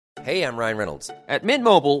Hey, I'm Ryan Reynolds. At Mint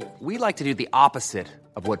Mobile, we like to do the opposite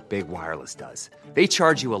of what Big Wireless does. They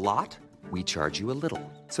charge you a lot, we charge you a little.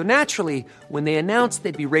 So naturally, when they announced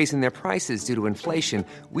they'd be raising their prices due to inflation,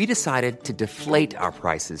 we decided to deflate our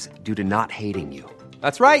prices due to not hating you.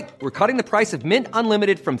 That's right. We're cutting the price of Mint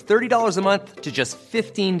Unlimited from $30 a month to just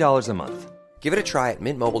 $15 a month. Give it a try at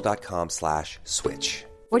mintmobile.com/switch.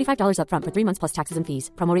 $45 up front for 3 months plus taxes and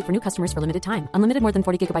fees. Promo rate for new customers for limited time. Unlimited more than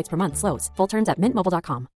 40 gigabytes per month. Slows full terms at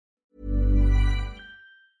mintmobile.com.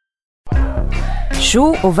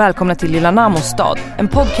 Tjo och välkomna till Lilla Namos stad. En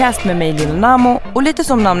podcast med mig Lilla Namo. Och lite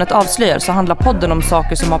som namnet avslöjar så handlar podden om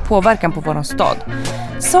saker som har påverkan på våran stad.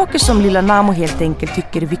 Saker som Lilla Namo helt enkelt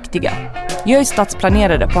tycker är viktiga. Jag är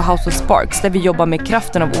stadsplanerare på House of Sparks där vi jobbar med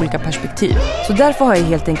kraften av olika perspektiv. Så därför har jag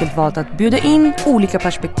helt enkelt valt att bjuda in olika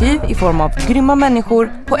perspektiv i form av grymma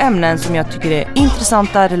människor på ämnen som jag tycker är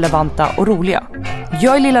intressanta, relevanta och roliga.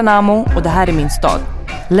 Jag är Lilla Namo och det här är min stad.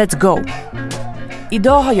 Let's go!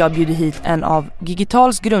 Idag har jag bjudit hit en av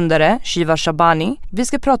Gigitals grundare, Shiva Shabani. Vi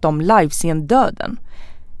ska prata om livescen-döden.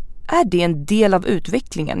 Är det en del av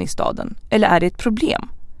utvecklingen i staden? Eller är det ett problem?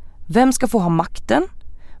 Vem ska få ha makten?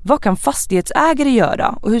 Vad kan fastighetsägare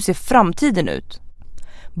göra? Och hur ser framtiden ut?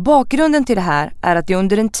 Bakgrunden till det här är att det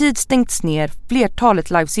under en tid stängts ner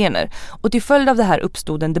flertalet livescener. Och till följd av det här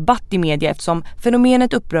uppstod en debatt i media eftersom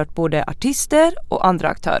fenomenet upprört både artister och andra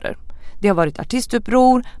aktörer. Det har varit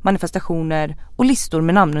artistuppror, manifestationer och listor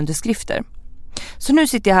med namnunderskrifter. Så nu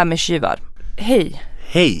sitter jag här med Shiva. Hej.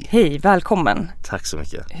 Hej. Hej, välkommen. Tack så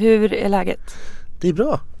mycket. Hur är läget? Det är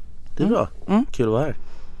bra. Det är bra. Kul att vara här.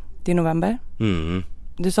 Det är november. Mm.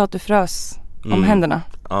 Du sa att du frös om händerna.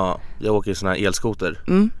 Ja, jag åker i sån här elskoter.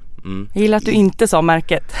 Jag gillar att du inte sa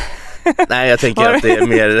märket. Nej, jag tänker att det är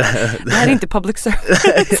mer... Det här är inte public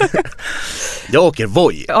service. Jag åker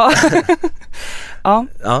Voi. Ja. Ja,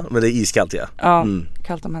 men det är iskallt, ja. Ja,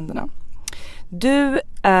 kallt om händerna. Du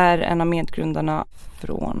är en av medgrundarna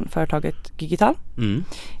från företaget Gigital.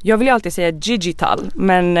 Jag vill ju alltid säga Gigital,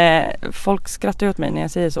 men folk skrattar åt mig när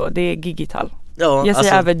jag säger så. Det är Gigital. Ja, jag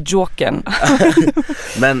säger även Jokern.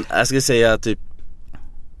 Men jag ska säga typ...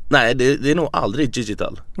 Nej, det är nog aldrig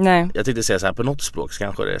Gigital. Nej. Jag tänkte säga så här på något språk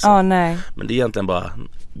kanske det är så. Ja, nej. Men det är egentligen bara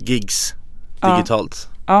gigs digitalt.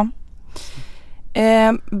 Ja.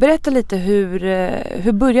 Berätta lite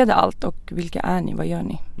hur började allt och vilka är ni? Vad gör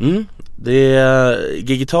ni?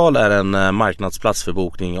 Gigital är en marknadsplats för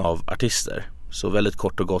bokning av artister. Så väldigt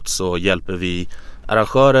kort och gott så hjälper vi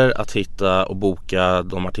arrangörer att hitta och boka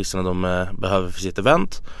de artisterna de behöver för sitt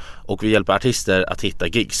event. Och vi hjälper artister att hitta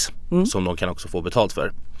gigs som de kan också få betalt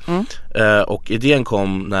för. Och idén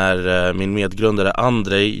kom när min medgrundare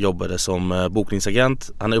Andrej jobbade som bokningsagent.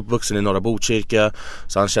 Han är uppvuxen i norra Botkyrka,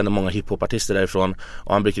 så han känner många hiphopartister därifrån.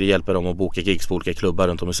 Och han brukade hjälpa dem att boka gigs på olika klubbar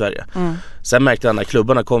runt om i Sverige. Sen märkte han när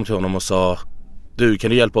klubbarna kom till honom och sa: du, kan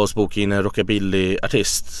du hjälpa oss boka in en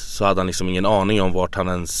rockabilly-artist? Så hade han liksom ingen aning om vart han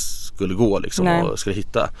ens skulle gå liksom, och skulle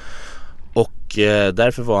hitta. Och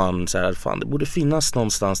därför var han så här: fan, det borde finnas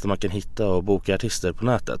någonstans där man kan hitta och boka artister på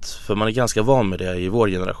nätet. För man är ganska van med det i vår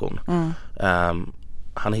generation.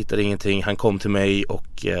 Han hittade ingenting, han kom till mig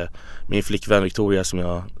och min flickvän Victoria som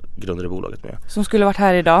jag grundade bolaget med. Som skulle varit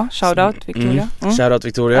här idag, shoutout Victoria. Shoutout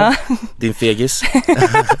Victoria, din fegis.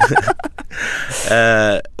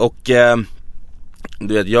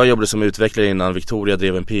 Du vet, jag jobbade som utvecklare innan. Victoria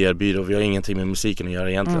drev en PR-byrå. Vi har ingenting med musiken att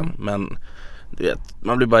göra egentligen. Men du vet,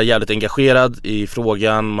 man blir bara jävligt engagerad i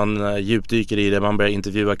frågan. Man djupdyker i det. Man börjar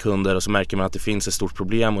intervjua kunder. Och så märker man att det finns ett stort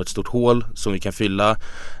problem och ett stort hål som vi kan fylla.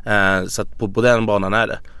 Så att på den banan är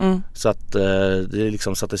det. Så att det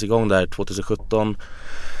liksom sattes igång där 2017.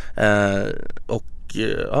 Och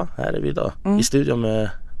ja, här är vi idag. I studion med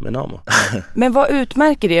Namo. Men vad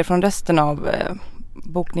utmärker er från resten av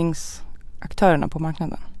bokningsaktörerna på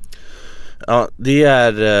marknaden? Ja, det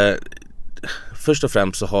är först och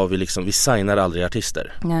främst så har vi liksom, vi signar aldrig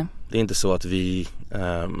artister. Nej. Det är inte så att vi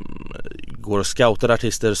går och scoutar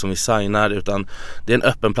artister som vi signar, utan det är en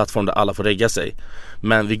öppen plattform där alla får regga sig.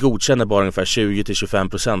 Men vi godkänner bara ungefär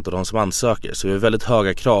 20-25% av de som ansöker. Så vi har väldigt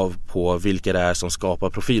höga krav på vilka det är som skapar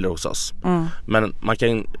profiler hos oss. Men man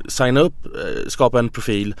kan signa upp, skapa en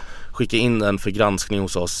profil, skicka in den för granskning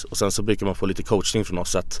hos oss. Och sen så brukar man få lite coachning från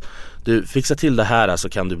oss att du fixar till det här så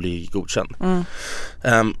kan du bli godkänd.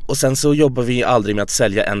 Och sen så jobbar vi aldrig med att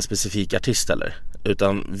sälja en specifik artist heller.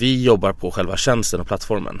 Utan vi jobbar på själva tjänsten och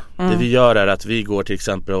plattformen. Det vi gör är att vi går till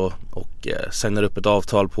exempel och signar upp ett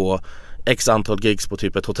avtal på x antal gigs på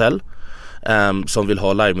typ ett hotell som vill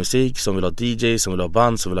ha livemusik, som vill ha DJ, som vill ha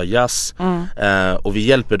band, som vill ha jazz. Och vi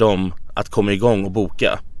hjälper dem att komma igång och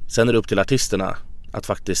boka. Sen är det upp till artisterna att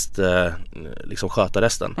faktiskt liksom sköta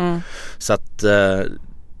resten. Så att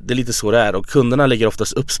det är lite så det är, och kunderna lägger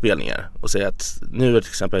oftast upp spelningar och säger att nu är det till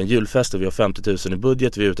exempel en julfest och vi har 50 000 i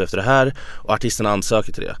budget, vi är ute efter det här, och artisterna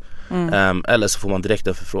ansöker till det. Eller så får man direkt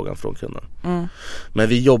en förfrågan från kunden. Men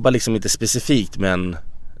vi jobbar liksom inte specifikt med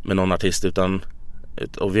någon artist,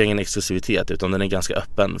 och vi har ingen exklusivitet, utan den är ganska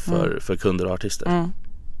öppen för kunder och artister.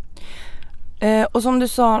 Och som du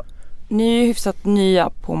sa, ni är ju hyfsat nya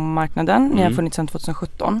på marknaden. Ni har funnits sedan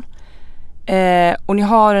 2017. Och ni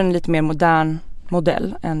har en lite mer modern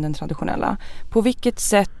modell än den traditionella. På vilket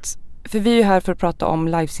sätt, för vi är ju här för att prata om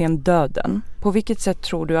livescen-döden. På vilket sätt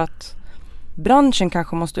tror du att branschen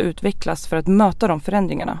kanske måste utvecklas för att möta de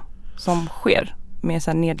förändringarna som sker med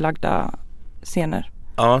så här nedlagda scener?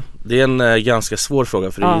 Ja, det är en ganska svår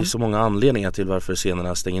fråga, för det är så många anledningar till varför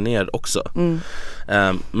scenerna stänger ner också.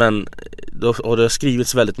 Men det har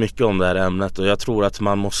skrivits väldigt mycket om det här ämnet, och jag tror att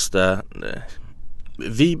man måste...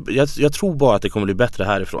 Jag tror bara att det kommer bli bättre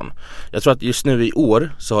härifrån. Jag tror att just nu i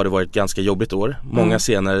år så har det varit ett ganska jobbigt år. Många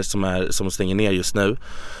scener som stänger ner just nu.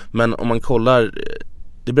 Men om man kollar...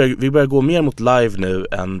 vi börjar gå mer mot live nu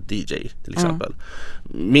än DJ till exempel.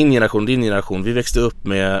 Min generation, din generation, vi växte upp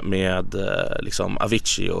med liksom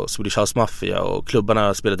Avicii och Swedish House Mafia, och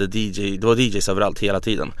klubbarna spelade DJ. Det var DJs överallt hela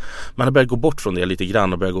tiden. Man har börjat gå bort från det lite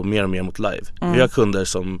grann och börjat gå mer och mer mot live. Vi har kunder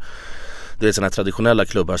som... Det är sådana här traditionella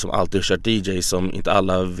klubbar som alltid har kört DJ som inte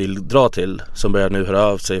alla vill dra till, som börjar nu höra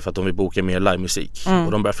av sig för att de vill boka mer livemusik.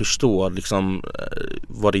 Och de börjar förstå liksom,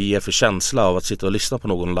 vad det ger för känsla av att sitta och lyssna på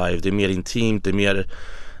någon live. Det är mer intimt, det är mer...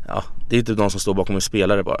 Ja, det är inte någon som står bakom en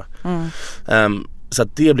spelare bara. Så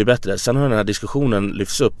att det blir bättre. Sen har den här diskussionen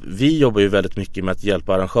lyfts upp. Vi jobbar ju väldigt mycket med att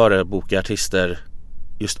hjälpa arrangörer att boka artister,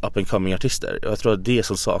 just up and coming artister. Jag tror att det är det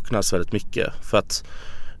som saknas väldigt mycket. För att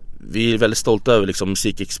vi är väldigt stolta över liksom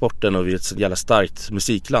musikexporten, och vi är ett jävla starkt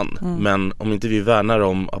musikland. Men om inte vi värnar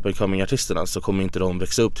om up and coming artisterna, så kommer inte de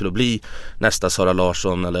växa upp till att bli nästa Sara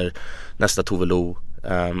Larsson eller nästa Tove Lo.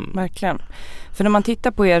 Verkligen. För när man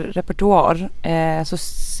tittar på er repertoar så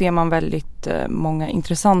ser man väldigt många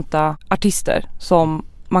intressanta artister som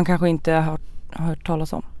man kanske inte har hört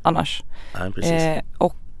talas om annars. Nej, precis.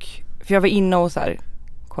 Och för jag var inne och så här,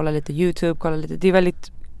 kolla lite YouTube, det är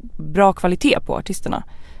väldigt bra kvalitet på artisterna.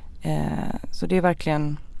 Så det är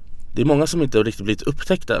verkligen... Det är många som inte har riktigt blivit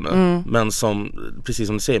upptäckta ännu. Men som, precis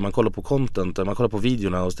som du säger, man kollar på content, man kollar på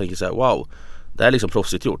videorna och tänker så här: wow, det här är liksom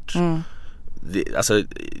proffsigt gjort.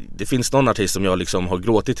 Det finns någon artist som jag liksom har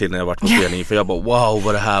gråtit till när jag varit på spelning, för jag bara wow,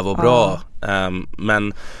 vad det här var bra.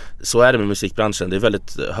 Men så är det med musikbranschen. Det är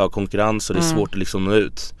väldigt hög konkurrens och det är svårt att liksom nå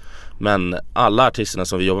ut. Men alla artisterna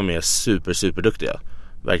som vi jobbar med är super duktiga.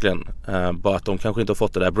 Verkligen. Bara att de kanske inte har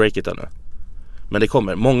fått det där breaket ännu. Men det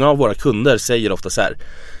kommer. Många av våra kunder säger ofta så här: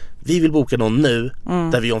 vi vill boka någon nu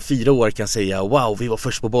där vi om 4 år kan säga wow, vi var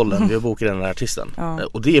först på bollen, vi har bokat den här artisten.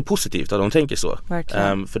 Och det är positivt att de tänker så.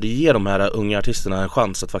 För det ger de här unga artisterna en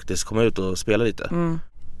chans att faktiskt komma ut och spela lite.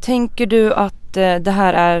 Tänker du att det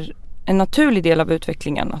här är en naturlig del av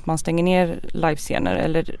utvecklingen, att man stänger ner livescener,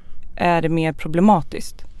 eller är det mer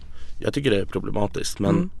problematiskt? Jag tycker det är problematiskt,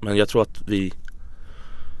 men jag tror att vi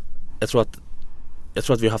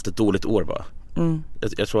har haft ett dåligt år bara.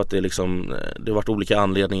 Jag tror att det är liksom, det har varit olika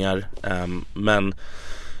anledningar, men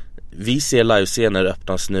vi ser livescener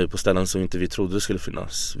öppnas nu på ställen som inte vi trodde skulle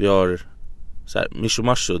finnas. Vi har så här,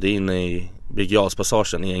 Mishomasho, det är inne i Birger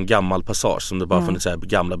Jarls-passagen, i en gammal passage som det bara funnits så här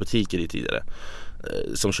gamla butiker i tidigare,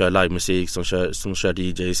 som kör livemusik, som kör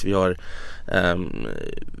DJs.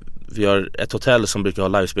 Vi har ett hotell som brukar ha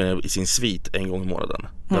livespelningar i sin svit en gång i månaden.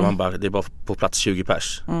 Där det är bara på plats 20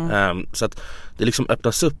 pers. Så att det liksom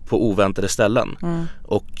öppnas upp på oväntade ställen.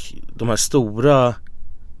 Och de här stora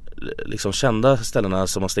liksom kända ställena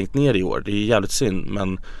som har stängt ner i år, det är jävligt synd,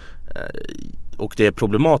 men och det är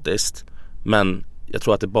problematiskt, men jag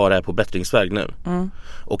tror att det bara är på bättringsväg nu.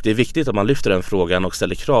 Och det är viktigt att man lyfter den frågan och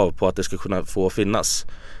ställer krav på att det ska kunna få finnas.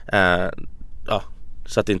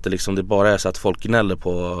 Så att det inte liksom, det bara är så att folk gnäller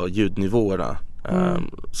på ljudnivåerna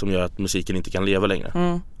som gör att musiken inte kan leva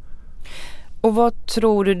längre. Och vad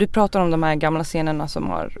tror du pratar om de här gamla scenerna som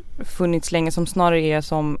har funnits länge, som snarare är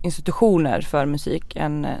som institutioner för musik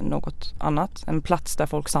än något annat, en plats där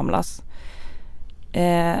folk samlas.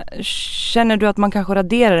 Känner du att man kanske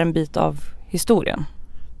raderar en bit av historien?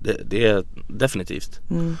 Det är definitivt.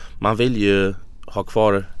 Man vill ju ha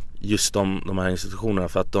kvar just de här institutionerna,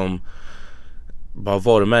 för att de bara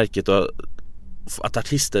varumärket och att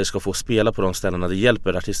artister ska få spela på de ställena, det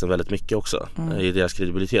hjälper artisten väldigt mycket också i deras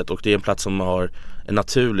kredibilitet. Och det är en plats som har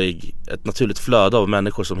ett naturligt flöde av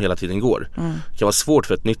människor som hela tiden går. Det kan vara svårt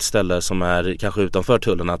för ett nytt ställe som är kanske utanför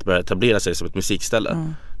tullen att börja etablera sig som ett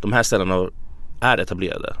musikställe. De här ställena är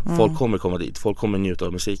etablerade. Folk kommer komma dit, folk kommer njuta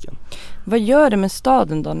av musiken. Vad gör det med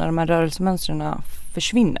staden då när de här rörelsemönstren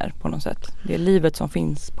försvinner på något sätt? Det är livet som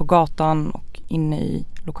finns på gatan och inne i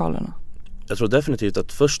lokalerna. Jag tror definitivt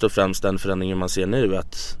att först och främst den förändringen man ser nu är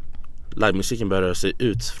att livemusiken börjar röra sig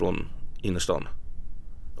ut från innerstan.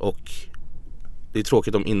 Och det är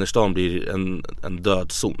tråkigt om innerstan blir en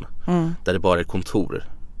död zon där det bara är kontor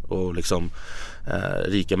och liksom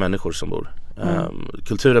rika människor som bor.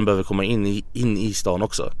 Kulturen behöver komma in i stan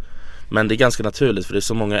också. Men det är ganska naturligt för det är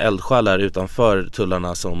så många eldsjälar utanför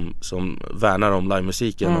tullarna som värnar om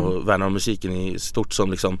livemusiken och värnar om musiken i stort,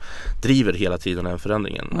 som liksom driver hela tiden den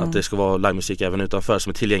förändringen. Att det ska vara livemusik även utanför som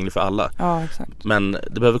är tillgänglig för alla. Ja, exakt. Men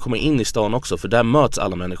det behöver komma in i stan också, för där möts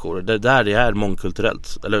alla människor. Det är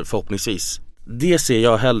mångkulturellt, eller förhoppningsvis. Det ser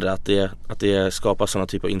jag hellre, att det skapas sådana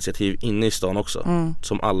typer av initiativ inne i stan också,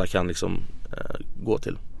 som alla kan liksom gå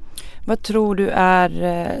till. Vad tror du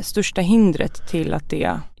är största hindret till att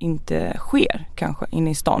det inte sker kanske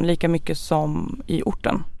inne i stan lika mycket som i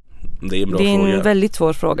orten? Det är en bra fråga. fråga. Det är en väldigt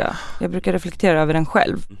svår fråga. Jag brukar reflektera över den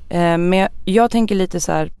själv. Men jag tänker lite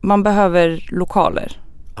så här, man behöver lokaler.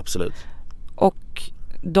 Absolut. Och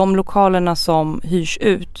de lokalerna som hyrs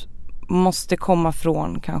ut måste komma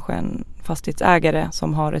från kanske en fastighetsägare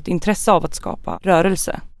som har ett intresse av att skapa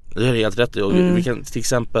rörelse. Det är helt rätt. Och vi kan till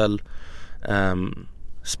exempel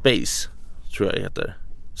Space, tror jag det heter,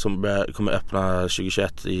 som kommer öppna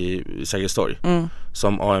 2021 i Sergels torg,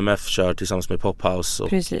 som AMF kör tillsammans med Pophouse och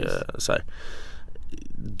så här.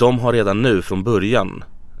 De har redan nu från början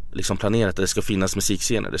liksom planerat att det ska finnas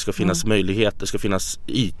musikscener, det ska finnas möjlighet, det ska finnas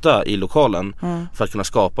yta i lokalen för att kunna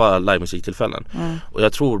skapa livemusiktillfällen. Och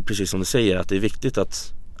jag tror, precis som du säger, att det är viktigt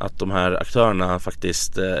att de här aktörerna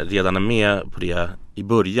faktiskt redan är med på det i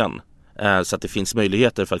början. Så att det finns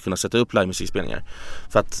möjligheter för att kunna sätta upp livemusikspelningar.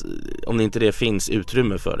 För att om det inte det finns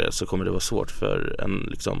utrymme för det, så kommer det vara svårt för en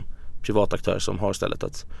liksom privat aktör som har stället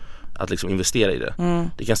att liksom investera i det.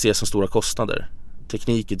 Det kan ses som stora kostnader.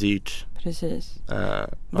 Teknik är dyrt. Precis.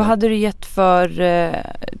 Vad hade du gett för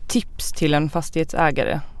tips till en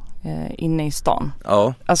fastighetsägare inne i stan?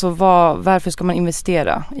 Ja. Alltså varför ska man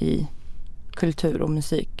investera i kultur och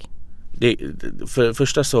musik? För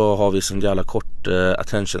första så har vi sån jävla kort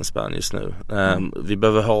attention span just nu. Vi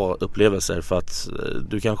behöver ha upplevelser för att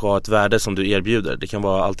du kanske har ett värde som du erbjuder. Det kan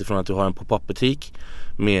vara allt ifrån att du har en pop-up butik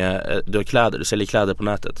med du har kläder, du säljer kläder på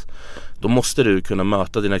nätet. Då måste du kunna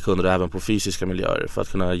möta dina kunder även på fysiska miljöer för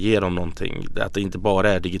att kunna ge dem någonting, att det inte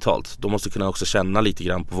bara är digitalt. De måste kunna också känna lite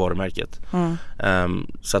grann på varumärket.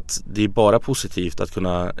 Så att det är bara positivt att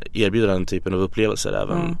kunna erbjuda den typen av upplevelser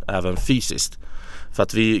även fysiskt. För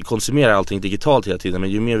att vi konsumerar allting digitalt hela tiden, men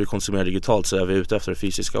ju mer vi konsumerar digitalt så är vi ute efter det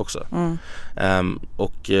fysiska också.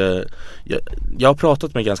 Jag har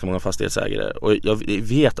pratat med ganska många fastighetsägare och jag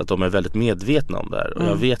vet att de är väldigt medvetna om det här, och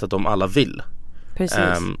jag vet att de alla vill.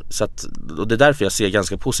 Så att, och det är därför jag ser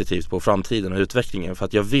ganska positivt på framtiden och utvecklingen, för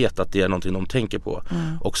att jag vet att det är någonting de tänker på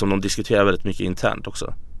och som de diskuterar väldigt mycket internt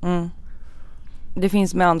också. Det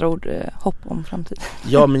finns med andra ord hopp om framtiden.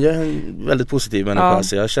 Ja, men jag är en väldigt positiv människa,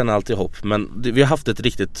 så jag känner alltid hopp. Men vi har haft ett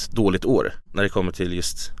riktigt dåligt år när det kommer till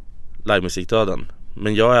just livemusikdöden.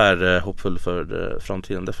 Men jag är hoppfull för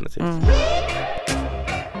framtiden, definitivt.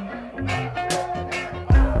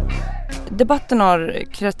 Debatten har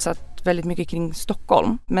kretsat väldigt mycket kring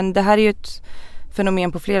Stockholm. Men det här är ju ett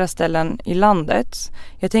fenomen på flera ställen i landet.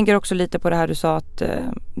 Jag tänker också lite på det här du sa, att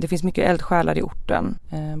det finns mycket eldsjälar i orten.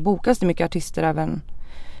 Bokas det mycket artister även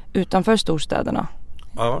utanför storstäderna?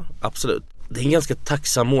 Ja, absolut. Det är en ganska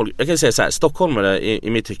tacksam mål. Jag kan säga så här, stockholmare i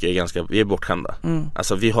mitt tycke är vi är bortskämda.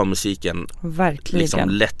 Alltså vi har musiken verkligen liksom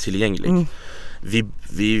lätt tillgänglig.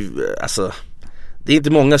 Alltså det är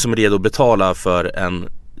inte många som är redo att betala för en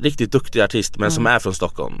riktigt duktig artist, men som är från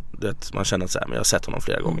Stockholm. Man känner att så här, men jag har sett honom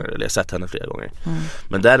flera gånger, eller jag har sett henne flera gånger.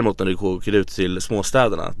 Men däremot när du åker ut till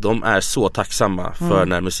småstäderna, de är så tacksamma för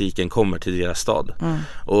när musiken kommer till deras stad.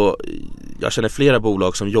 Och jag känner flera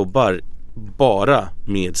bolag som jobbar bara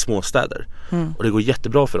med småstäder. Och det går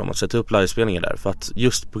jättebra för dem att sätta upp livespelningar där, för att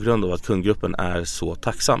just på grund av att kundgruppen är så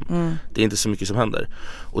tacksam. Det är inte så mycket som händer.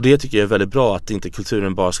 Och det tycker jag är väldigt bra, att inte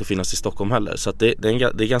kulturen bara ska finnas i Stockholm heller. Så att det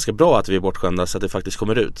är ganska bra att vi är bortskämda, så att det faktiskt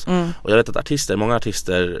kommer ut. Och jag vet att många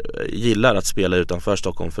artister gillar att spela utanför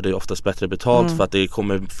Stockholm, för det är oftast bättre betalt, för att det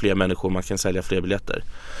kommer fler människor, man kan sälja fler biljetter.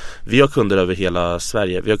 Vi har kunder över hela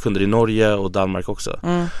Sverige. Vi har kunder i Norge och Danmark också.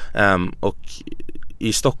 Och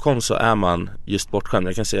i Stockholm så är man just bortskämd.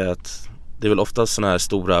 Jag kan säga att det är väl ofta såna här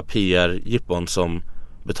stora PR-jippon som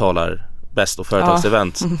betalar bäst och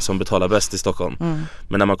företagsevent som betalar bäst i Stockholm.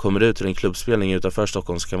 Men när man kommer ut till en klubbspelning utanför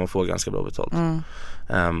Stockholm så kan man få ganska bra betalt.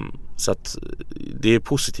 Så att det är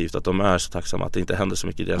positivt att de är så tacksamma att det inte händer så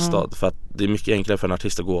mycket i deras stad. För att det är mycket enklare för en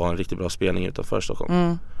artist att gå och ha en riktigt bra spelning utanför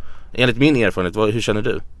Stockholm. Enligt min erfarenhet, hur känner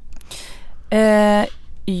du?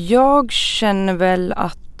 Jag känner väl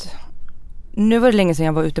att nu var det länge sedan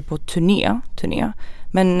jag var ute på turné.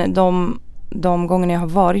 Men de gångerna jag har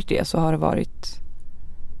varit det så har det varit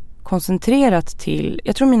koncentrerat till,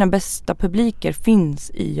 jag tror mina bästa publiker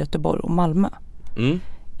finns i Göteborg och Malmö.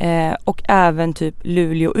 Och även typ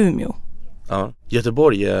Luleå och Umeå. Ja,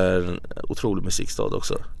 Göteborg är en otrolig musikstad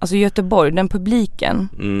också. Alltså Göteborg, den publiken.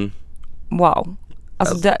 Wow.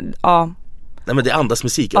 Alltså Nej, men det andas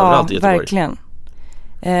musik överallt i Göteborg. Verkligen.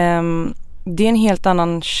 Det är en helt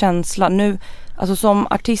annan känsla. Nu, alltså som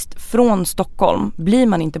artist från Stockholm blir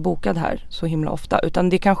man inte bokad här så himla ofta. Utan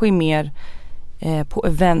det kanske är mer på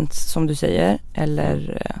events som du säger.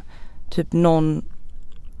 Eller typ någon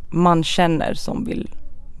man känner som vill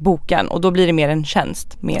boka en. Och då blir det mer en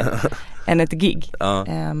tjänst mer än ett gig.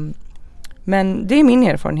 Men det är min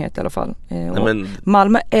erfarenhet i alla fall.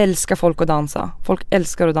 Malmö älskar folk att dansa. Folk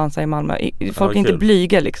älskar att dansa i Malmö. Folk är inte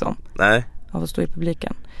blyga liksom. Nej. Av att stå i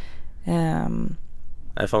publiken.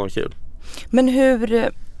 Nej, fan vad kul. Men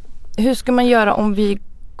hur ska man göra om vi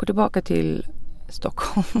går tillbaka till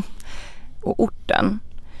Stockholm och orten?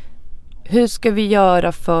 Hur ska vi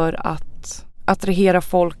göra för att attrahera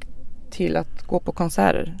folk till att gå på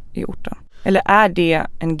konserter i orten? Eller är det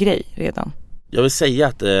en grej redan? Jag vill säga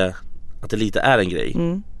att det lite är en grej.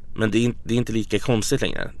 Men det är inte lika konstigt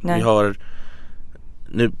längre. Vi har,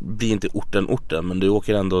 nu blir inte orten, men du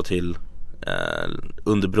åker ändå till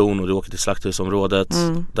under bron och du åker till Slakthusområdet.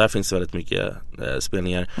 Där finns det väldigt mycket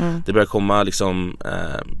spelningar. Det börjar komma liksom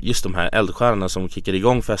just de här eldstjärnorna som kickar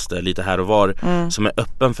igång fester lite här och var, som är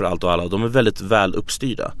öppen för allt och alla. De är väldigt väl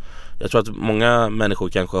uppstyrda. Jag tror att många människor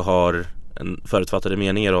kanske har en förutfattade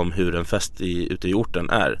meningar om hur en fest ute i orten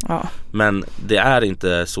är. Men det är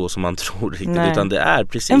inte så som man tror riktigt. Nej. Utan det är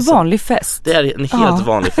precis en vanlig fest. Det är en helt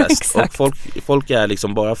vanlig fest. Och folk är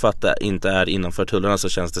liksom, bara för att det inte är innanför tullarna så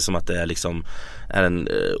känns det som att det är liksom en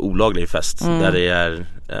olaglig fest där det är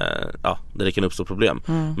där det kan uppstå problem.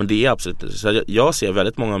 Men det är absolut inte. Så jag ser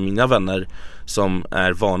väldigt många av mina vänner som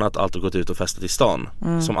är vana att alltid gått ut och festat i stan,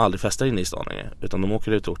 som aldrig festar inne i stan längre, utan de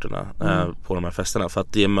åker ut till orterna på de här festerna för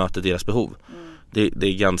att det möter deras behov. Det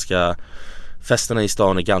är ganska, festerna i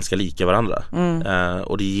stan är ganska lika varandra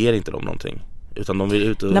och det ger inte dem någonting, utan de vill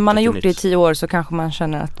ut och när man har gjort det i 10 år så kanske man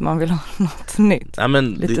känner att man vill ha något nytt. Ja,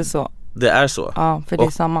 men lite så. Det är så. Ja, för det är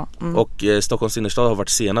samma. Och Stockholms innerstad har varit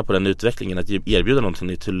sena på den utvecklingen att erbjuda någonting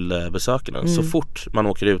nytt till besökarna. Så fort man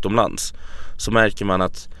åker utomlands så märker man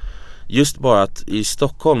att just bara att i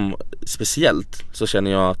Stockholm speciellt så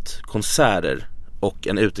känner jag att konserter och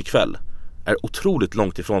en utekväll är otroligt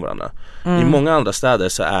långt ifrån varandra. I många andra städer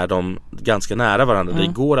så är de ganska nära varandra. Det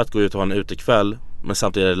går att gå ut och ha en utekväll, men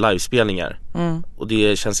samtidigt är det livespelningar. Och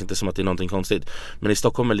det känns inte som att det är någonting konstigt. Men i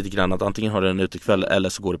Stockholm är det lite grann att antingen har du en utekväll eller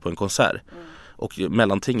så går du på en konsert. Och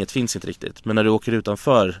mellantinget finns inte riktigt. Men när du åker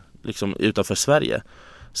utanför Sverige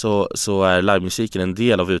så är livemusiken en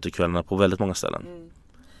del av utekvällarna på väldigt många ställen.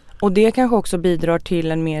 Och det kanske också bidrar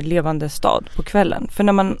till en mer levande stad på kvällen.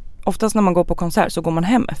 För oftast när man går på konsert så går man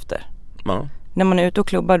hem efter. Ja. När man är ute och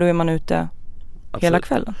klubbar då är man ute hela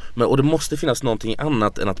kvällen. Och det måste finnas någonting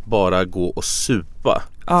annat än att bara gå och supa.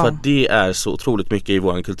 För det är så otroligt mycket i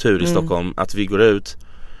vår kultur i Stockholm att vi går ut,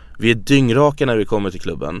 vi är dyngraka när vi kommer till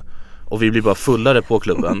klubben och vi blir bara fullare på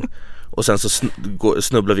klubben. Och sen så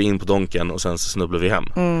snubblar vi in på donken och sen så snubblar vi hem.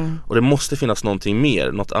 Och det måste finnas någonting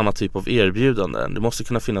mer, något annat typ av erbjudande. Det måste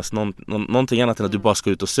kunna finnas någonting annat än att du bara ska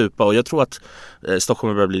ut och supa. Och jag tror att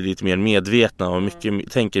Stockholm börjar bli lite mer medvetna och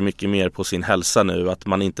tänker mycket mer på sin hälsa nu. Att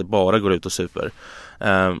man inte bara går ut och super.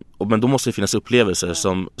 Men då måste det finnas upplevelser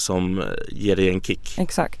som ger dig en kick.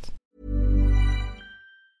 Exakt.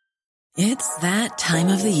 It's that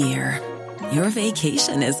time of the year. Your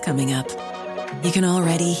vacation is coming up. You can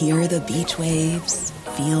already hear the beach waves,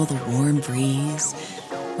 feel the warm breeze,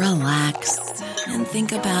 relax, and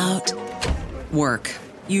think about work.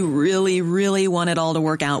 You really, really want it all to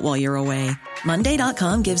work out while you're away.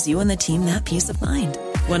 Monday.com gives you and the team that peace of mind.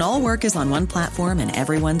 When all work is on one platform and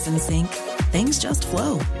everyone's in sync, things just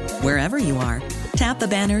flow. Wherever you are, tap the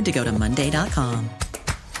banner to go to Monday.com.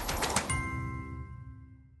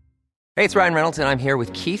 Hey, it's Ryan Reynolds, and I'm here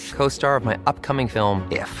with Keith, co-star of my upcoming film,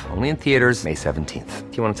 If, only in theaters May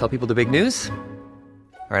 17th. Do you want to tell people the big news?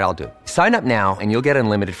 All right, I'll do it. Sign up now and you'll get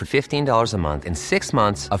unlimited for $15 a month and 6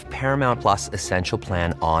 months of Paramount Plus Essential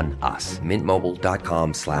Plan on us.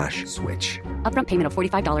 MintMobile.com/switch. Upfront payment of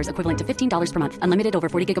 $45 equivalent to $15 per month. Unlimited over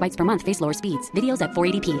 40 gigabytes per month. Face lower speeds. Videos at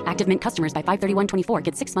 480p. Active Mint customers by 531.24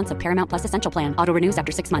 get 6 months of Paramount Plus Essential Plan. Auto renews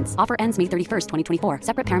after 6 months. Offer ends May 31st, 2024.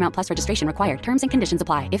 Separate Paramount Plus registration required. Terms and conditions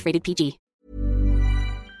apply if rated PG.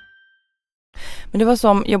 Men det var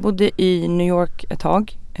som, jag bodde i New York ett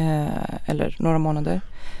tag, eller några månader.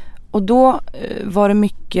 Och då var det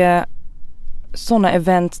mycket sådana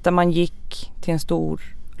event där man gick till en stor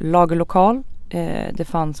lagerlokal. Det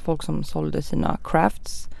fanns folk som sålde sina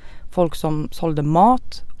crafts, folk som sålde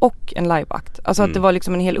mat och en liveakt. Alltså att det var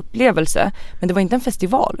liksom en hel upplevelse. Men det var inte en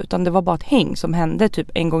festival utan det var bara ett häng som hände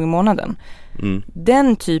typ en gång i månaden.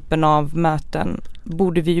 Den typen av möten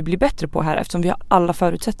borde vi ju bli bättre på här eftersom vi har alla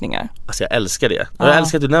förutsättningar. Alltså jag älskar det. Jag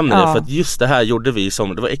älskar att du nämner det, för att just det här gjorde vi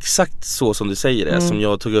som, det var exakt så som du säger det, som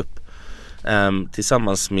jag tog upp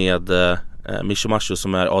tillsammans med Mishomasho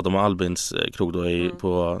som är Adam och Albins krog då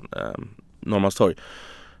på Norrmalmstorg.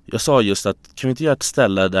 Jag sa just att kan vi inte göra ett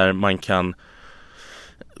ställe där man kan,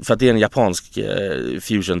 för att det är en japansk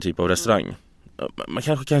fusion typ av restaurang, man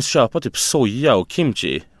kanske kan köpa typ soja och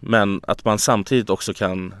kimchi, men att man samtidigt också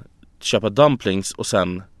kan köpa dumplings och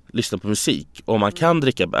sen lyssna på musik. Och man kan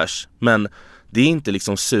dricka bärs, men det är inte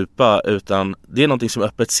liksom supa, utan det är någonting som är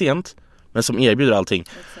öppet sent men som erbjuder allting.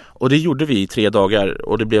 Och det gjorde vi i 3 dagar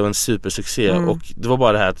och det blev en supersuccé. Och det var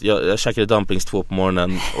bara det här att jag käkade dumplings 2 på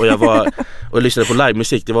morgonen och jag lyssnade på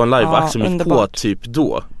livemusik. Det var en liveakt som gick på typ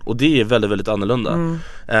då. Och det är väldigt, väldigt annorlunda.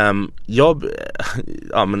 Jag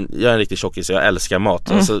är en riktig tjockis, så jag älskar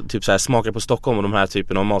mat. Alltså typ så här, smaka på Stockholm och de här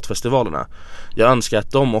typen av matfestivalerna. Jag önskar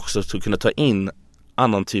att de också skulle kunna ta in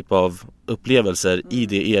annan typ av upplevelser i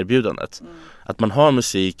det erbjudandet. Att man har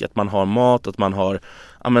musik, att man har mat, att man har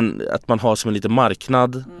som en liten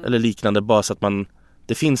marknad eller liknande, bara så att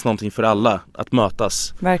det finns någonting för alla att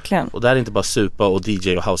mötas. Verkligen. Och det är inte bara supa och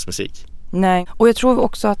DJ och housemusik. Nej, och jag tror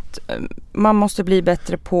också att man måste bli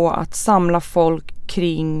bättre på att samla folk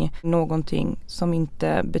kring någonting som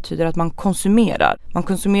inte betyder att man konsumerar. Man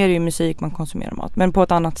konsumerar ju musik, man konsumerar mat, men på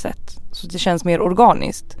ett annat sätt. Så det känns mer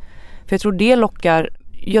organiskt. För jag tror det lockar.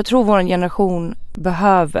 Jag tror vår generation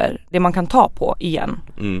behöver det man kan ta på igen.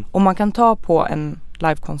 Och man kan ta på en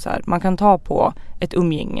livekonsert. Man kan ta på ett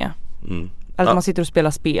umgänge. Eller att man sitter och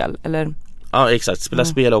spelar spel. Eller... Ja, exakt. Spela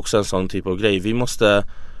spel är också en sån typ av grej. Vi måste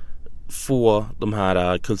få de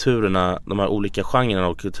här kulturerna, de här olika genrerna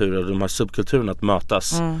av kulturer, de här subkulturerna att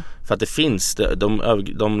mötas. För att det finns,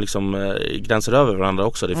 de liksom gränsar över varandra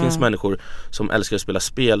också. Det finns människor som älskar att spela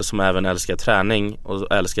spel, som även älskar träning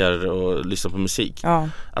och älskar att lyssna på musik.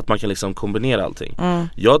 Att man kan liksom kombinera allting.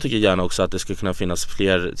 Jag tycker gärna också att det ska kunna finnas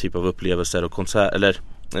fler typer av upplevelser och konserter, eller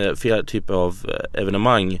fler typer av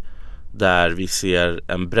evenemang där vi ser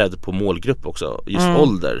en bredd på målgrupp också, just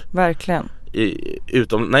ålder. Verkligen.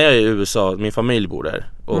 När jag är i USA, min familj bor där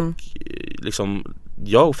och liksom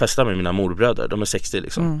jag festar med mina morbröder, de är 60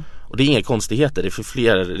 liksom. Och det är inga konstigheter, det är för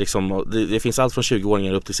fler liksom, det finns allt från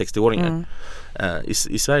 20-åringar upp till 60-åringar.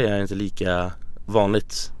 I Sverige är det inte lika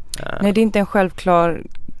vanligt. Nej, det är inte en självklar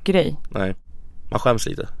grej. Nej,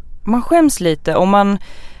 man skäms lite och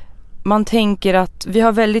man tänker att vi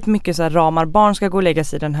har väldigt mycket så här ramar. Barn ska gå och lägga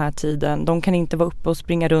sig den här tiden. De kan inte vara uppe och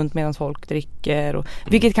springa runt medan folk dricker.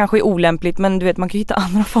 Vilket kanske är olämpligt. Men du vet, man kan hitta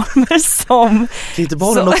andra former som... Kan inte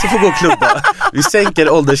barnen också få gå och klubba? Vi sänker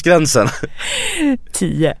åldersgränsen.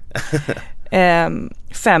 10.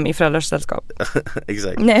 5 i föräldrars sällskap.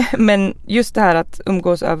 Exakt. Nej, men just det här att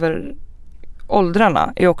umgås över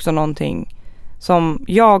åldrarna är också någonting som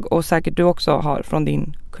jag och säkert du också har från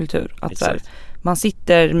din kultur. Att så här, man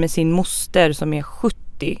sitter med sin moster som är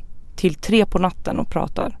 70 till 3 på natten och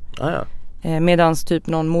pratar. Medans typ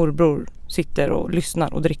någon morbror sitter och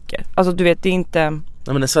lyssnar och dricker. Alltså du vet, det är inte... Nej,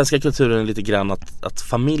 men den svenska kulturen är lite grann att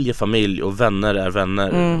familj är familj och vänner är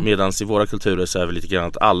vänner. Medans i våra kulturer så är vi lite grann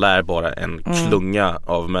att alla är bara en klunga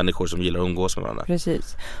av människor som gillar att umgås med varandra.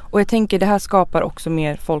 Precis. Och jag tänker det här skapar också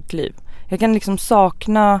mer folkliv. Jag kan liksom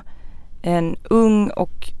sakna en ung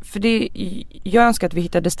och... För det, jag önskar att vi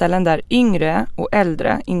hittade ställen där yngre och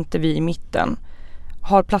äldre, inte vi i mitten,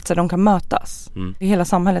 har platser de kan mötas. Hela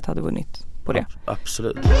samhället hade vunnit på det.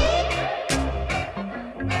 Absolut.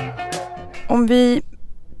 Om vi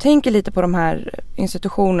tänker lite på de här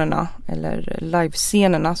institutionerna eller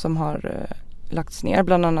livescenerna som har lagts ner,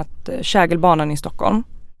 bland annat Kägelbanan i Stockholm.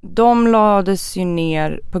 De lades ju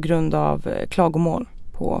ner på grund av klagomål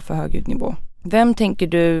på för hög ljudnivå. Vem tänker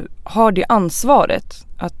du har det ansvaret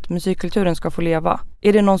att musikkulturen ska få leva?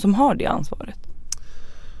 Är det någon som har det ansvaret?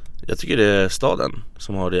 Jag tycker det är staden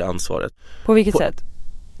som har det ansvaret. På vilket sätt?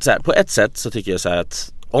 så här, på ett sätt så tycker jag så här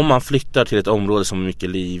att om man flyttar till ett område som har mycket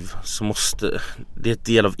liv, så måste det är ett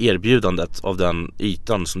del av erbjudandet av den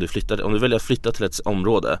ytan som du flyttar. Om du väljer att flytta till ett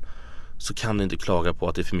område, så kan du inte klaga på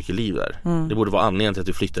att det är för mycket liv där. Det borde vara anledningen till att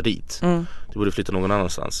du flyttar dit. Du borde flytta någon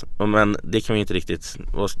annanstans. Men det kan vi inte riktigt,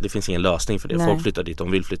 det finns ingen lösning för det. Nej. Folk flyttar dit,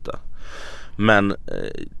 de vill flytta. Men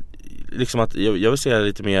liksom att jag vill se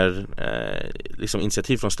lite mer liksom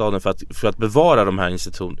initiativ från staden för att bevara de här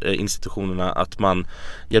institutionerna, att man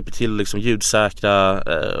hjälper till liksom ljudsäkra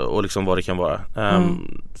och liksom vad det kan vara,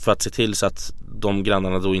 för att se till så att de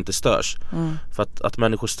grannarna då inte störs. För att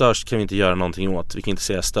människor störs kan vi inte göra någonting åt. Vi kan inte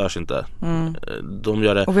säga störs inte. De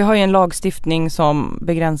gör det. Och vi har ju en lagstiftning som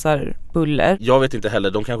begränsar buller. Jag vet inte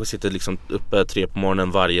heller, de kanske sitter liksom uppe 3 på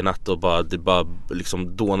morgonen varje natt och det bara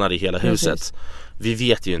liksom dånar i hela huset. Vi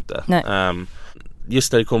vet ju inte.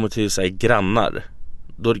 Just när det kommer till så här, grannar,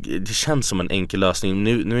 då det känns som en enkel lösning.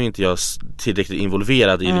 Nu är inte jag tillräckligt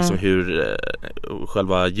involverad i liksom hur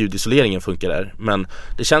själva ljudisoleringen funkar där. Men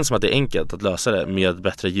det känns som att det är enkelt att lösa det med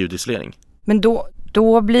bättre ljudisolering. Men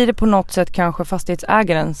då blir det på något sätt kanske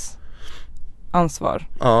fastighetsägarens ansvar.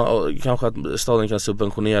 Ja, och kanske att staden kan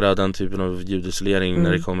subventionera den typen av ljudisolering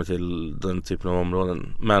när det kommer till den typen av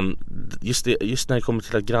områden. Men just när det kommer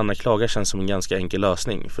till att grannar klagar känns som en ganska enkel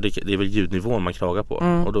lösning. För det är väl ljudnivån man klagar på.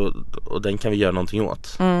 Och den kan vi göra någonting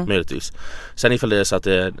åt, möjligtvis. Sen ifall det är så att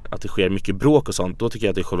det sker mycket bråk och sånt, då tycker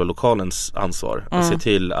jag att det är själva lokalens ansvar. Att se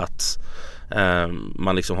till att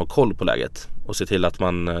man liksom har koll på läget. Och se till att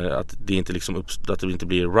att det inte liksom att det inte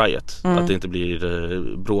blir riot, att det inte blir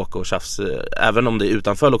bråk och tjafs. Även om det är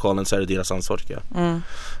utanför lokalen, så är det deras ansvar, tycker jag.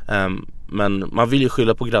 Men man vill ju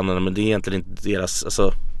skylla på grannarna, men det är egentligen inte deras,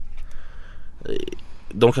 alltså,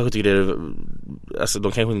 de kanske tycker det är, alltså,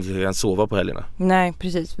 de kanske inte kan sova på helgerna. Nej,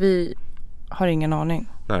 precis. Vi har ingen aning.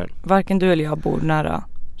 Nej. Varken du eller jag bor nära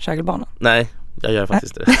Kägelbanan. Nej, jag gör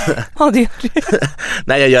faktiskt det. Ja, det gör du.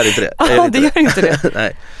 Nej, jag gör inte det. Ja, det gör inte det.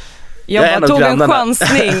 Nej. Jag tog en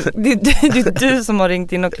chansning. Det är du som har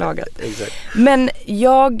ringt in och klagat. Exakt. Men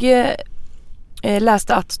jag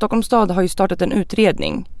läste att Stockholms stad har ju startat en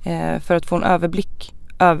utredning för att få en överblick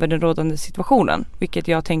över den rådande situationen. Vilket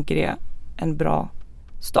jag tänker är en bra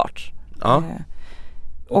start. Ja.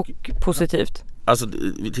 Och positivt. Alltså,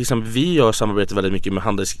 till exempel, vi gör samarbete väldigt mycket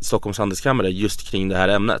med Stockholms handelskammare just kring det här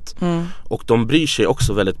ämnet. Och de bryr sig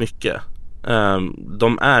också väldigt mycket.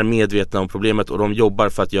 De är medvetna om problemet och de jobbar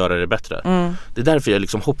för att göra det bättre. Det är därför jag är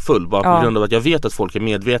liksom hoppfull, bara på grund av att jag vet att folk är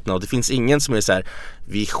medvetna. Och det finns ingen som är så här: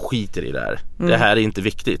 vi skiter i det här. Det här är inte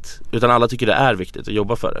viktigt. Utan alla tycker det är viktigt att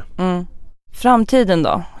jobba för det. Framtiden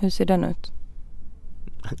då? Hur ser den ut?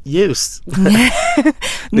 Ljus.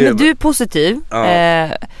 Men du är positiv,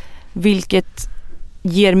 vilket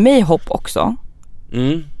ger mig hopp också.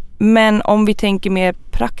 Men om vi tänker mer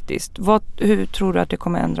praktiskt, hur tror du att det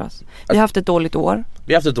kommer ändras? Vi har haft ett dåligt år.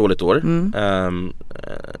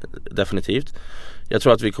 Definitivt. Jag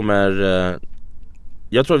tror att vi kommer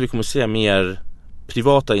se mer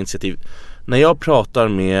privata initiativ. När jag pratar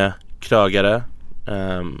med krögare,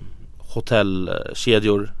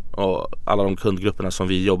 hotellkedjor och alla de kundgrupperna som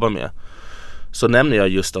vi jobbar med, så nämner jag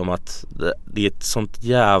just om att det är ett sånt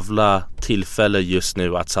jävla tillfälle just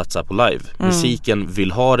nu att satsa på live. Musiken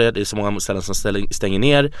vill ha det. Det är så många ställen som stänger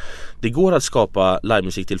ner. Det går att skapa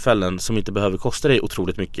livemusiktillfällen som inte behöver kosta dig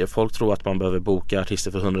otroligt mycket. Folk tror att man behöver boka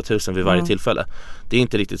artister för 100 000 vid varje tillfälle. Det är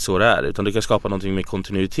inte riktigt så det är. Utan du kan skapa någonting med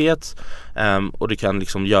kontinuitet, och du kan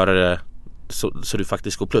liksom göra det så du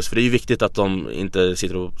faktiskt går plus. För det är ju viktigt att de inte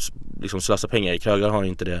sitter och liksom slösar pengar. Krögar har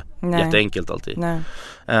inte det jätteenkelt alltid.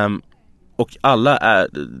 Och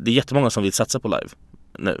det är jättemånga som vill satsa på live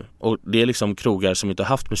nu. Och det är liksom krogar som inte har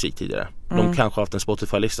haft musik tidigare. De kanske har haft en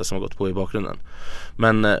Spotify-lista som har gått på i bakgrunden.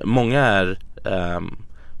 Men många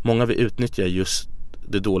vill utnyttja just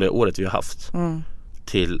det dåliga året vi har haft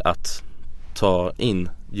till att ta in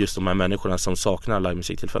just de här människorna som saknar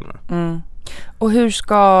livemusiktillfällena. Och hur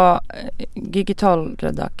ska Gigital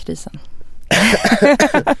rädda krisen?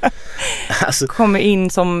 Alltså, kommer in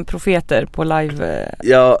som profeter på live.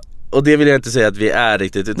 Ja, och det vill jag inte säga att vi är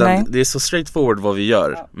riktigt, utan det är så straightforward vad vi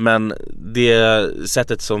gör. Men det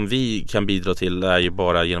sättet som vi kan bidra till är ju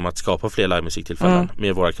bara genom att skapa fler livemusiktillfällen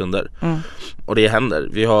med våra kunder. Och det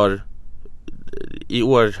händer. I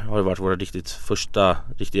år har det varit våra första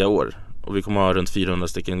riktiga år. Och vi kommer ha runt 400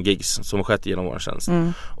 stycken gigs som har skett genom vår tjänst.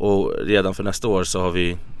 Och redan för nästa år så har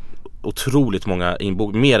vi otroligt många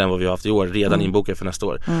mer än vad vi har haft i år redan inbokade för nästa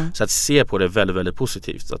år. Så att se på det väldigt, väldigt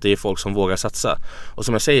positivt, att det är folk som vågar satsa. Och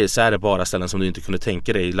som jag säger, så är det bara ställen som du inte kunde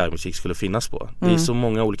tänka dig livemusik skulle finnas på. Det är så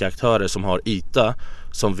många olika aktörer som har yta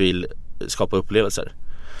som vill skapa upplevelser.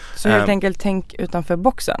 Så helt enkelt tänk utanför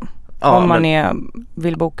boxen. om man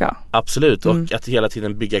vill boka. Absolut, och att hela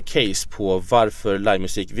tiden bygga case på varför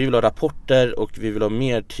livemusik. Vi vill ha rapporter och vi vill ha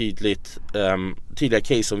mer tydliga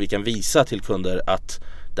case som vi kan visa till kunder att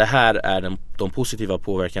det här är de positiva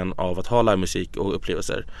påverkan av att ha livemusik och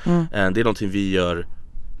upplevelser. Det är någonting vi gör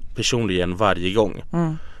personligen varje gång.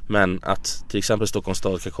 Men att till exempel Stockholms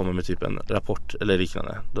stad kan komma med typ en rapport eller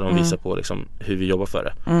liknande där de visar på liksom hur vi jobbar för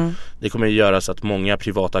det. Det kommer att göra så att många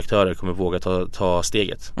privata aktörer kommer våga ta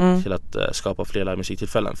steget till att skapa fler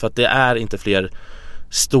livemusiktillfällen. För att det är inte fler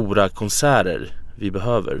stora konserter vi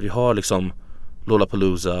behöver. Vi har liksom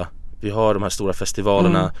Lollapalooza, vi har de här stora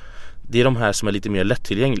festivalerna. Det är de här som är lite mer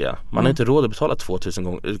lättillgängliga. Man har inte råd att betala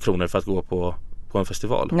 2000 kronor för att gå på en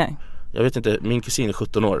festival. Nej. Jag vet inte, min kusin är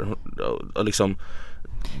 17 år och liksom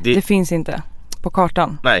det finns inte på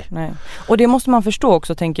kartan. Nej. Och det måste man förstå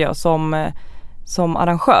också, tänker jag, som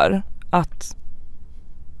arrangör, att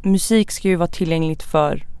musik ska ju vara tillgängligt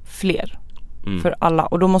för fler, för alla,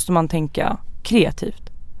 och då måste man tänka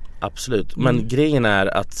kreativt. Absolut, men grejen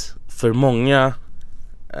är att för många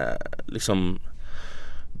liksom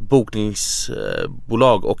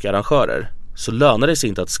bokningsbolag och arrangörer så lönar det sig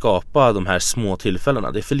inte att skapa de här små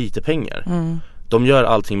tillfällena. Det är för lite pengar. De gör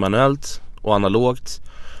allting manuellt och analogt,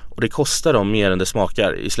 och det kostar dem mer än det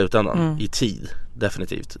smakar i slutändan, i tid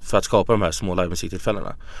definitivt, för att skapa de här små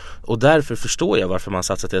livemusiktillfällena. Och därför förstår jag varför man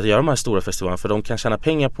satsar till att göra de här stora festivalerna, för de kan tjäna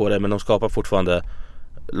pengar på det, men de skapar fortfarande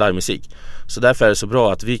livemusik. Så därför är det så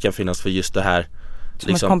bra att vi kan finnas för just det här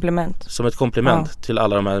som ett komplement till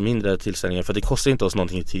alla de här mindre tillställningarna, för det kostar inte oss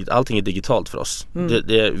någonting i tid. Allting är digitalt för oss.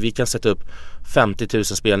 Vi kan sätta upp 50 000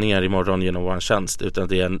 spelningar imorgon genom vår tjänst utan att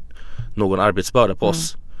det är någon arbetsbörda på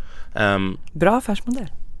oss. Bra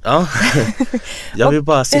affärsmodell. Ja, jag vill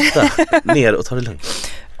bara sitta ner och ta det lugnt.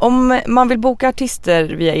 Om man vill boka artister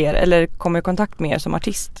via er eller komma i kontakt med er som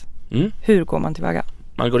artist, hur går man tillväga?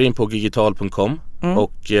 Man går in på gigital.com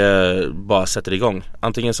och bara sätter igång.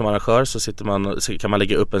 Antingen som arrangör så kan man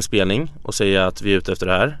lägga upp en spelning och säga att vi är ute efter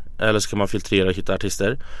det här. Eller så kan man filtrera och hitta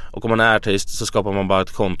artister. Och om man är artist så skapar man bara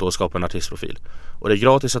ett konto och skapar en artistprofil. Och det är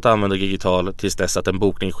gratis att använda Gigital tills dess att en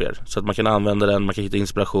bokning sker. Så att man kan använda den, man kan hitta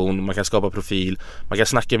inspiration, man kan skapa profil, man kan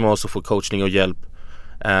snacka med oss och få coachning och hjälp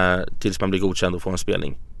tills man blir godkänd och får en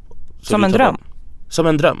spelning. Så som en dröm. Som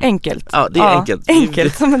en dröm. Enkelt. Ja, det är enkelt.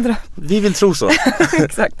 Enkelt som en dröm. Vi vill tro så.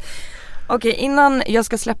 Exakt. Okej, innan jag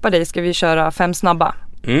ska släppa dig ska vi köra 5 snabba.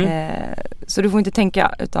 Så du får inte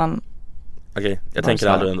tänka, utan... Okej, jag tänker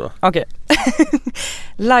aldrig ändå. Okej.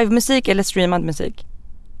 Livemusik eller streamad musik?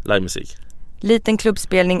 Livemusik. Liten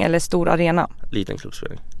klubbspelning eller stor arena? Liten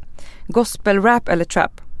klubbspelning. Gospel, rap eller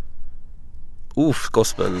trap?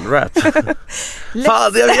 Gospel, rap.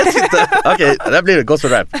 Fan, jag vet inte. Okej, där blir det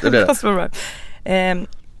gospel, rap. Det blir det. Gospel, rap.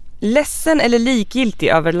 Ledsen eller likgiltig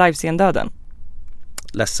över livescendöden?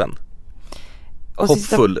 Ledsen. Och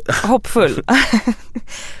hoppfull. Hoppfull.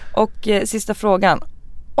 Och sista frågan.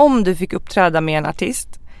 Om du fick uppträda med en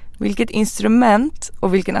artist, vilket instrument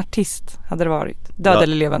och vilken artist hade det varit? Död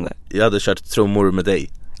eller levande? Jag hade kört trummor med dig.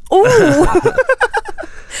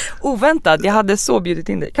 Oväntat, jag hade så bjudit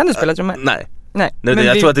in dig. Kan du spela trummor? Nej.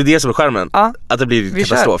 Jag tror att det är det som är skärmen. Att det blir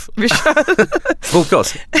katastrof. Vi kör. Boka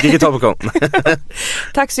oss. Gigital.com.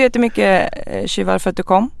 Tack så jättemycket, Shivar, för att du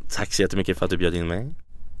kom. Tack så jättemycket för att du bjöd in mig.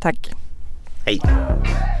 Tack. Hej.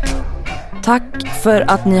 Tack för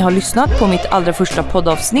att ni har lyssnat på mitt allra första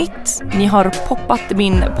poddavsnitt. Ni har poppat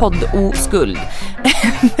min podd-oskuld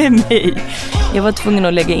med mig. Jag var tvungen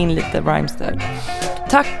att lägga in lite rhymes där.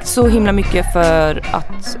 Tack så himla mycket för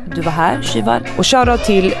att du var här, Shivar. Och shoutout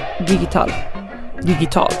till Gigital.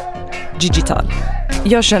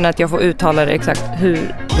 Jag känner att jag får uttala det exakt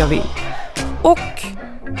hur jag vill. Och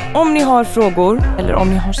om ni har frågor eller om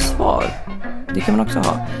ni har svar, det kan man också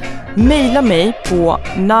ha, maila mig på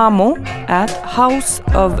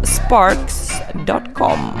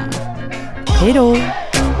namo@houseofsparks.com. Hej då!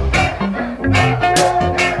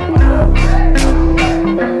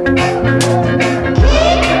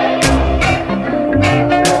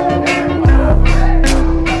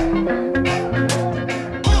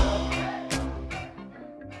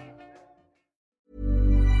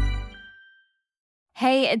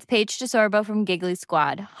 Hey, it's Paige DeSorbo from Giggly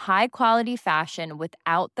Squad. High quality fashion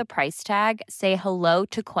without the price tag. Say hello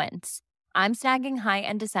to Quince. I'm snagging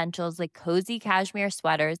high-end essentials like cozy cashmere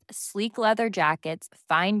sweaters, sleek leather jackets,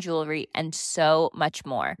 fine jewelry, and so much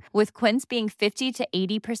more. With Quince being 50 to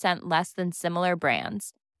 80% less than similar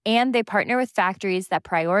brands. And they partner with factories that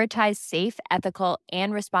prioritize safe, ethical,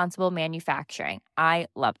 and responsible manufacturing. I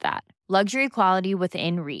love that. Luxury quality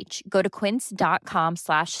within reach. Go to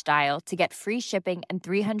quince.com/style to get free shipping and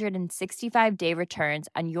 365-day returns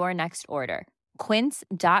on your next order.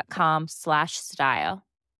 quince.com/style.